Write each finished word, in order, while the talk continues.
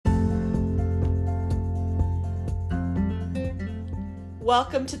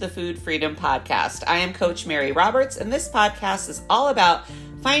Welcome to the Food Freedom Podcast. I am Coach Mary Roberts, and this podcast is all about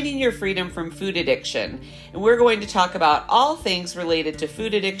finding your freedom from food addiction. And we're going to talk about all things related to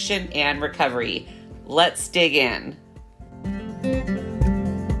food addiction and recovery. Let's dig in.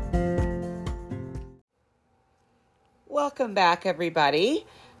 Welcome back, everybody.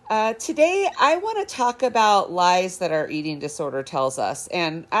 Today, I want to talk about lies that our eating disorder tells us.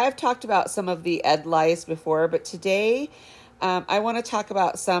 And I've talked about some of the ed lies before, but today I want to talk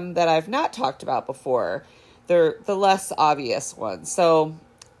about some that I've not talked about before. They're the less obvious ones. So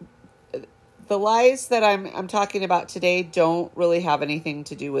the lies that I'm talking about today don't really have anything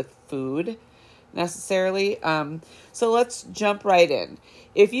to do with food necessarily. So let's jump right in.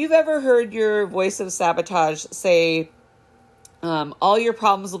 If you've ever heard your voice of sabotage say, all your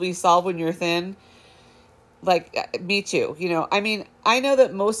problems will be solved when you're thin, like me too. I know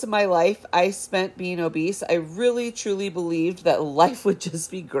that most of my life I spent being obese. I really, truly believed that life would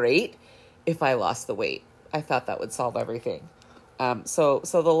just be great if I lost the weight. I thought that would solve everything. So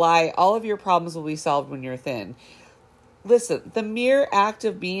the lie, all of your problems will be solved when you're thin. Listen, the mere act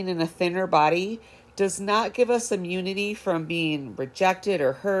of being in a thinner body does not give us immunity from being rejected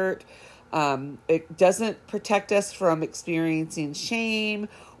or hurt. It doesn't protect us from experiencing shame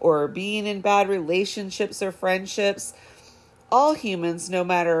or being in bad relationships or friendships. All humans, no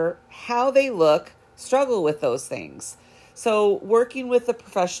matter how they look, struggle with those things. So working with a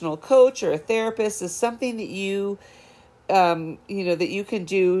professional coach or a therapist is something that you can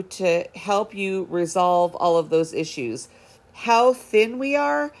do to help you resolve all of those issues. How thin we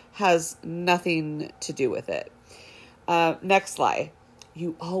are has nothing to do with it. Next lie.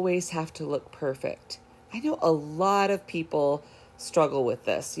 You always have to look perfect. I know a lot of people struggle with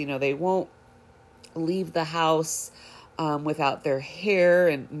this. They won't leave the house without their hair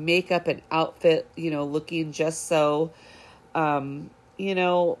and makeup and outfit, looking just so, but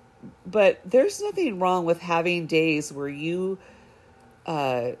there's nothing wrong with having days where you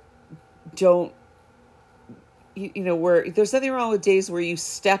don't, where there's nothing wrong with days where you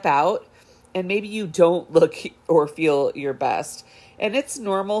step out and maybe you don't look or feel your best. And it's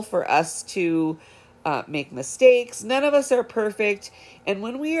normal for us to make mistakes. None of us are perfect. And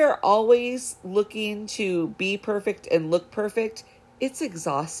when we are always looking to be perfect and look perfect, it's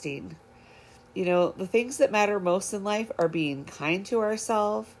exhausting. The things that matter most in life are being kind to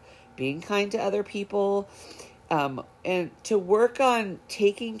ourselves, being kind to other people, and to work on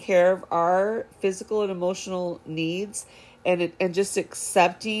taking care of our physical and emotional needs and just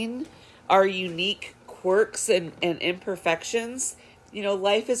accepting our unique quirks and imperfections.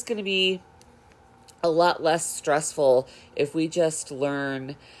 Life is going to be a lot less stressful if we just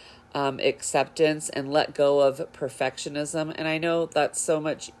learn acceptance and let go of perfectionism. And I know that's so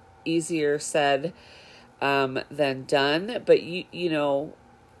much easier said than done. But,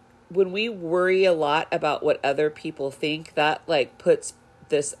 when we worry a lot about what other people think, that puts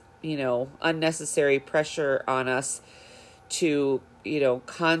this, unnecessary pressure on us to,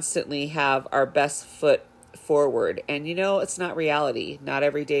 constantly have our best foot forward. And it's not reality. Not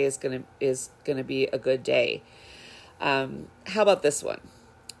every day is gonna be a good day. How about this one?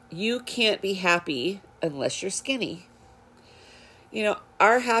 You can't be happy unless you're skinny.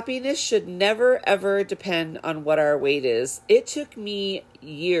 Our happiness should never ever depend on what our weight is. It took me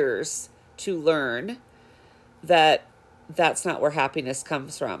years to learn that that's not where happiness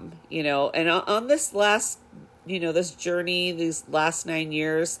comes from. And on this last, this journey, these last 9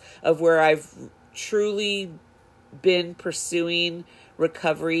 years of where I've truly been pursuing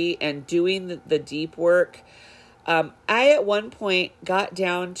recovery and doing the deep work. I at one point got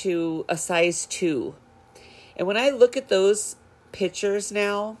down to a size 2. And when I look at those pictures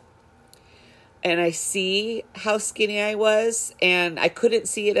now and I see how skinny I was, and I couldn't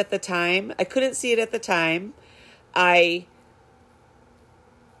see it at the time.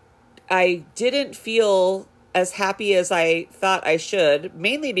 I didn't feel as happy as I thought I should,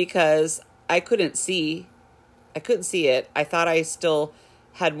 mainly because I couldn't see it. I thought I still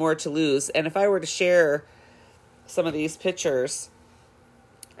had more to lose. And if I were to share some of these pictures,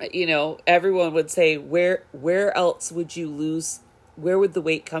 everyone would say, where else would you lose? Where would the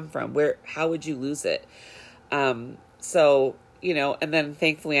weight come from? How would you lose it? So, and then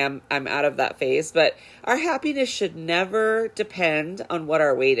thankfully I'm out of that phase, but our happiness should never depend on what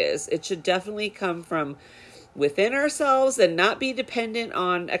our weight is. It should definitely come from within ourselves and not be dependent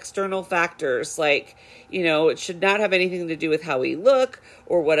on external factors. It should not have anything to do with how we look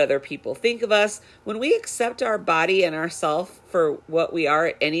or what other people think of us. When we accept our body and ourselves for what we are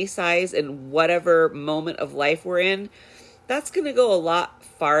at any size and whatever moment of life we're in, that's going to go a lot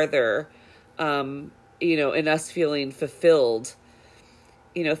farther, in us feeling fulfilled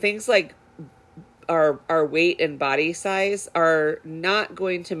things like our weight and body size are not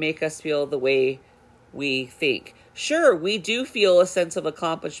going to make us feel the way we think. Sure, we do feel a sense of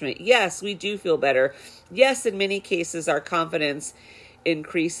accomplishment. Yes, we do feel better. Yes, in many cases, our confidence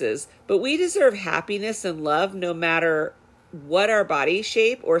increases, but we deserve happiness and love no matter what our body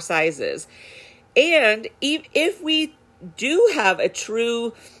shape or size is. And if we do have a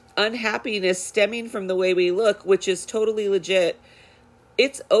true unhappiness stemming from the way we look, which is totally legit,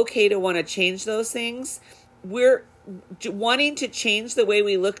 it's okay to want to change those things. We're wanting to change the way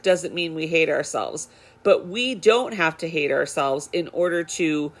we look doesn't mean we hate ourselves, but we don't have to hate ourselves in order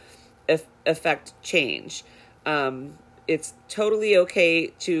to affect change. It's totally okay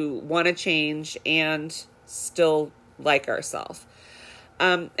to want to change and still like ourselves.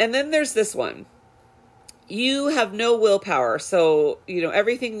 And then there's this one. You have no willpower. So,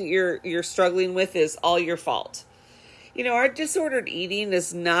 everything that you're struggling with is all your fault. Our disordered eating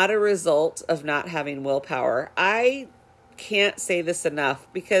is not a result of not having willpower. I can't say this enough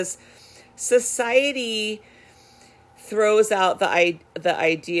because society throws out the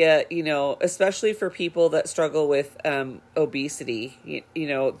idea, especially for people that struggle with obesity.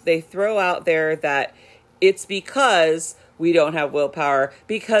 They throw out there that it's because we don't have willpower,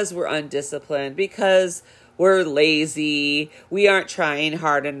 because we're undisciplined, because we're lazy, we aren't trying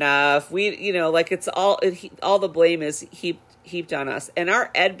hard enough. It's all the blame is heaped on us. And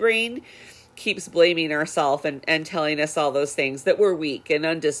our ed brain keeps blaming ourselves and telling us all those things, that we're weak and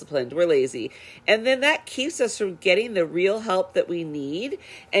undisciplined, we're lazy. And then that keeps us from getting the real help that we need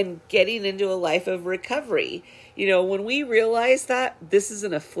and getting into a life of recovery. When we realize that this is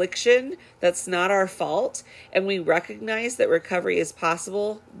an affliction, that's not our fault, and we recognize that recovery is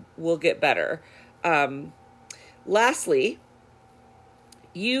possible, we'll get better. Lastly,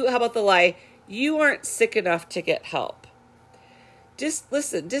 how about the lie? You aren't sick enough to get help. Just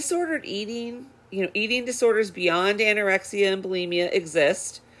listen, disordered eating, eating disorders beyond anorexia and bulimia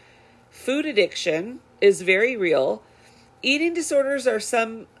exist. Food addiction is very real. Eating disorders are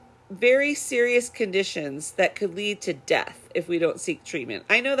some very serious conditions that could lead to death if we don't seek treatment.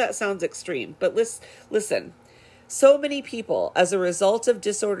 I know that sounds extreme, but listen. So many people, as a result of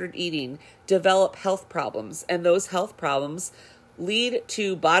disordered eating, develop health problems, and those health problems lead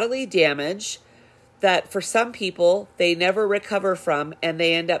to bodily damage that for some people they never recover from, and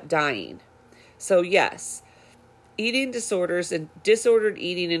they end up dying. So yes, eating disorders and disordered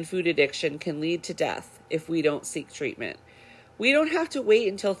eating and food addiction can lead to death if we don't seek treatment. We don't have to wait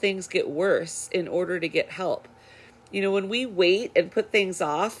until things get worse in order to get help. When we wait and put things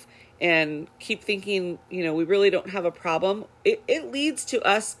off and keep thinking, we really don't have a problem, it leads to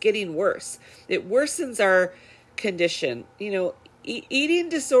us getting worse. It worsens our condition. Eating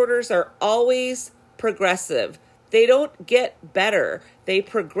disorders are always progressive. They don't get better. They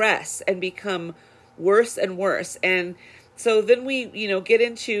progress and become worse and worse. And so then we, get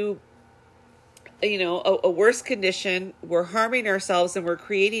into, a worse condition. We're harming ourselves and we're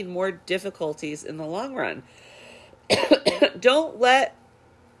creating more difficulties in the long run. Don't let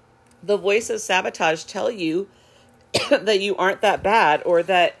the voice of sabotage tell you that you aren't that bad, or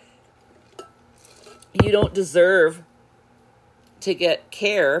that you don't deserve to get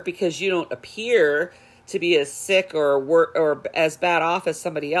care because you don't appear to be as sick or as bad off as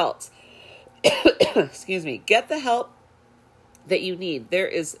somebody else. Excuse me. Get the help that you need. There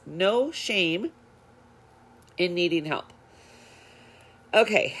is no shame in needing help.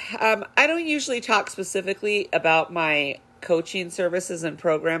 Okay. I don't usually talk specifically about my coaching services and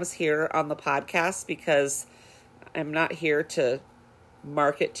programs here on the podcast because I'm not here to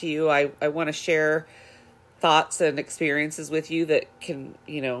market to you. I want to share thoughts and experiences with you that can,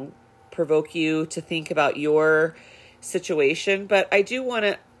 provoke you to think about your situation. But I do want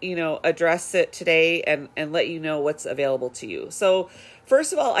to, address it today and let you know what's available to you. So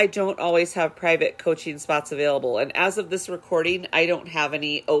first of all, I don't always have private coaching spots available. And as of this recording, I don't have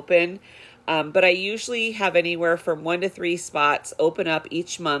any open. But I usually have anywhere from 1 to 3 spots open up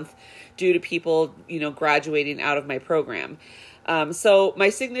each month due to people, graduating out of my program. So my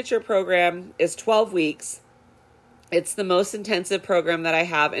signature program is 12 weeks. It's the most intensive program that I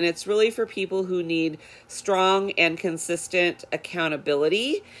have, and it's really for people who need strong and consistent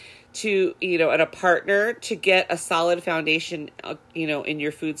accountability to, and a partner to get a solid foundation, in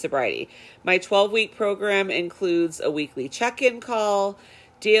your food sobriety. My 12-week program includes a weekly check-in call,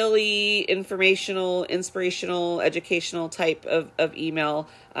 daily informational, inspirational, educational type of email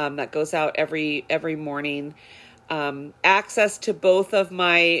that goes out every morning. Access to both of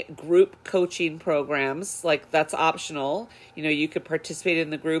my group coaching programs, like that's optional. You could participate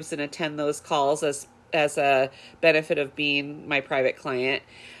in the groups and attend those calls as as a benefit of being my private client.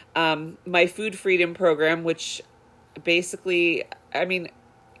 My food freedom program, which basically, I mean,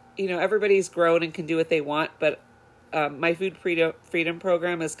 everybody's grown and can do what they want, but my food freedom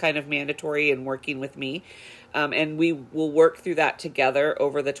program is kind of mandatory and working with me. And we will work through that together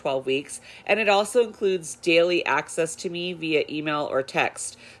over the 12 weeks. And it also includes daily access to me via email or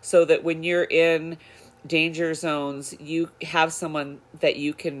text, so that when you're in danger zones, you have someone that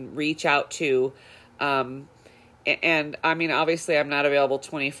you can reach out to. And I mean, obviously I'm not available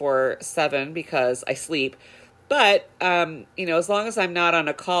 24/7 because I sleep, but, as long as I'm not on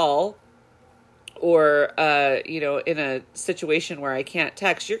a call or, in a situation where I can't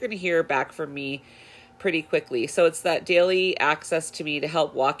text, you're going to hear back from me pretty quickly. So it's that daily access to me to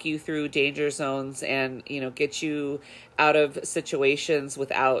help walk you through danger zones and, get you out of situations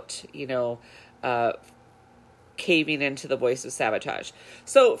without, caving into the voice of sabotage.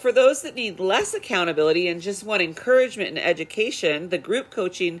 So for those that need less accountability and just want encouragement and education, the group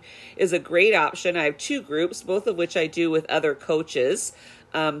coaching is a great option. I have 2 groups, both of which I do with other coaches.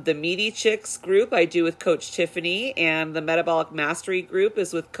 The Meaty Chicks group I do with Coach Tiffany, and the Metabolic Mastery group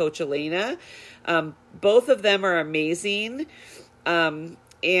is with Coach Elena. Both of them are amazing. And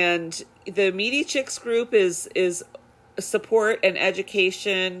the Meaty Chicks group is support and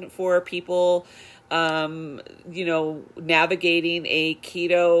education for people, navigating a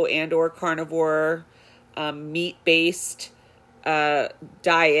keto and or carnivore, meat-based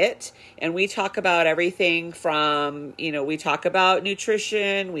diet. And we talk about everything from, we talk about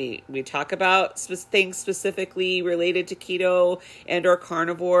nutrition, we talk about things specifically related to keto and or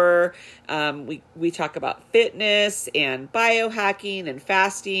carnivore. We talk about fitness and biohacking and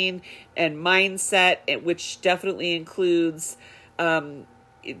fasting and mindset, which definitely includes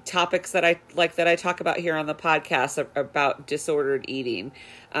topics that I talk about here on the podcast about disordered eating.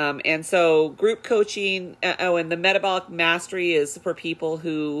 And so group coaching, and the Metabolic Mastery is for people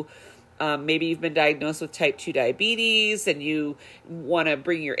who maybe you've been diagnosed with type 2 diabetes and you want to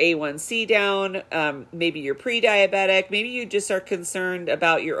bring your A1C down. Maybe you're pre-diabetic. Maybe you just are concerned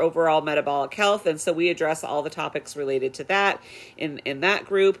about your overall metabolic health. And so we address all the topics related to that in that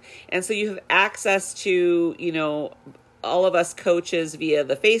group. And so you have access to, all of us coaches via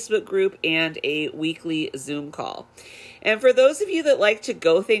the Facebook group and a weekly Zoom call. And for those of you that like to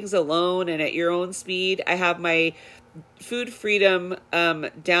go things alone and at your own speed, I have my Food Freedom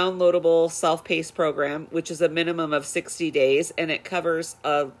downloadable self-paced program, which is a minimum of 60 days. And it covers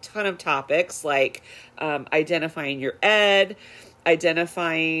a ton of topics like identifying your ed,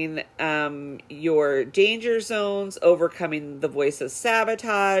 identifying your danger zones, overcoming the voice of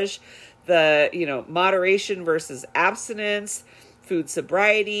sabotage, the, moderation versus abstinence, food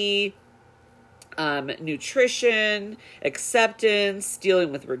sobriety, nutrition, acceptance,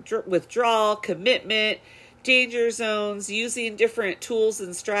 dealing with withdrawal, commitment, danger zones, using different tools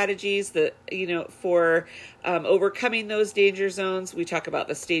and strategies that, for overcoming those danger zones. We talk about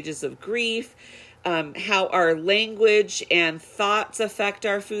the stages of grief, how our language and thoughts affect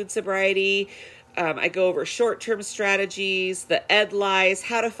our food sobriety. I go over short-term strategies, the ed lies,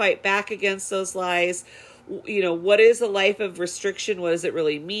 how to fight back against those lies. What is a life of restriction? What does it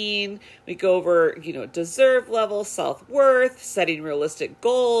really mean? We go over, deserve level, self-worth, setting realistic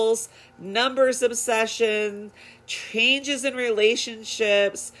goals, numbers obsession, changes in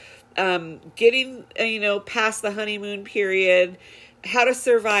relationships, getting, past the honeymoon period, how to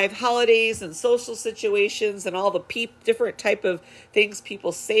survive holidays and social situations and all the different type of things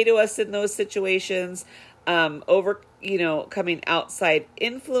people say to us in those situations, coming outside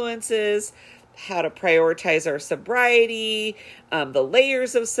influences, how to prioritize our sobriety, the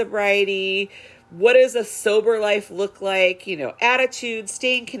layers of sobriety, what does a sober life look like, attitude,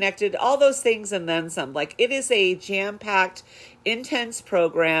 staying connected, all those things and then some. Like, it is a jam-packed, intense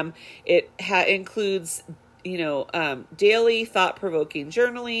program. It includes daily thought-provoking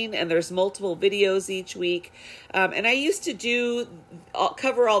journaling, and there's multiple videos each week. And I used to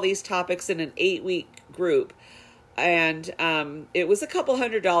cover all these topics in an 8-week group. And it was a couple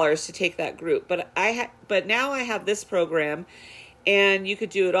 $100 to take that group. But now I have this program, and you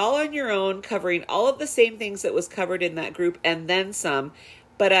could do it all on your own, covering all of the same things that was covered in that group and then some,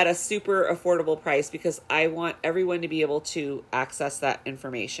 but at a super affordable price, because I want everyone to be able to access that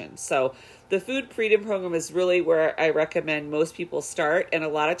information. So the Food Freedom Program is really where I recommend most people start. And a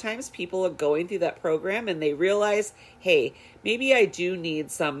lot of times people are going through that program and they realize, hey, maybe I do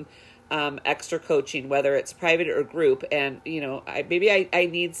need some extra coaching, whether it's private or group. And, I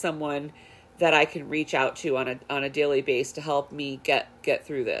need someone that I can reach out to on a daily basis to help me get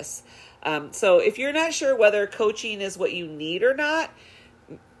through this. So if you're not sure whether coaching is what you need or not,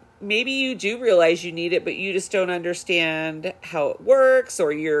 maybe you do realize you need it, but you just don't understand how it works,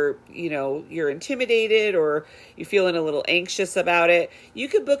 or you're intimidated, or you're feeling a little anxious about it. You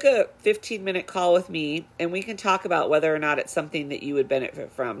could book a 15-minute call with me and we can talk about whether or not it's something that you would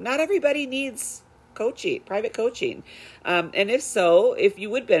benefit from. Not everybody needs coaching, private coaching. And if so, if you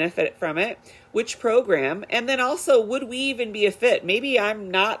would benefit from it, which program? And then also, would we even be a fit? Maybe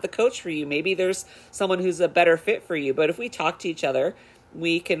I'm not the coach for you. Maybe there's someone who's a better fit for you. But if we talk to each other,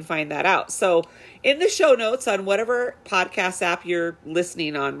 we can find that out. So in the show notes on whatever podcast app you're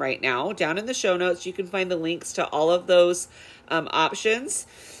listening on right now, down in the show notes, you can find the links to all of those options.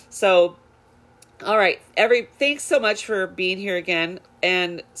 So, all right, thanks so much for being here again,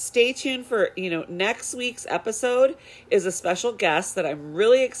 and stay tuned for, next week's episode is a special guest that I'm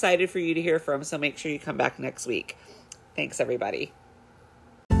really excited for you to hear from. So make sure you come back next week. Thanks, everybody.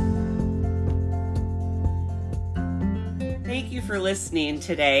 Thank you for listening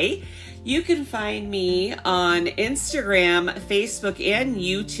today. You can find me on Instagram, Facebook, and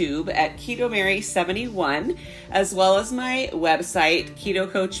YouTube at KetoMary71, as well as my website,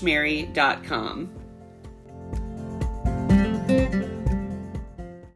 ketocoachmary.com.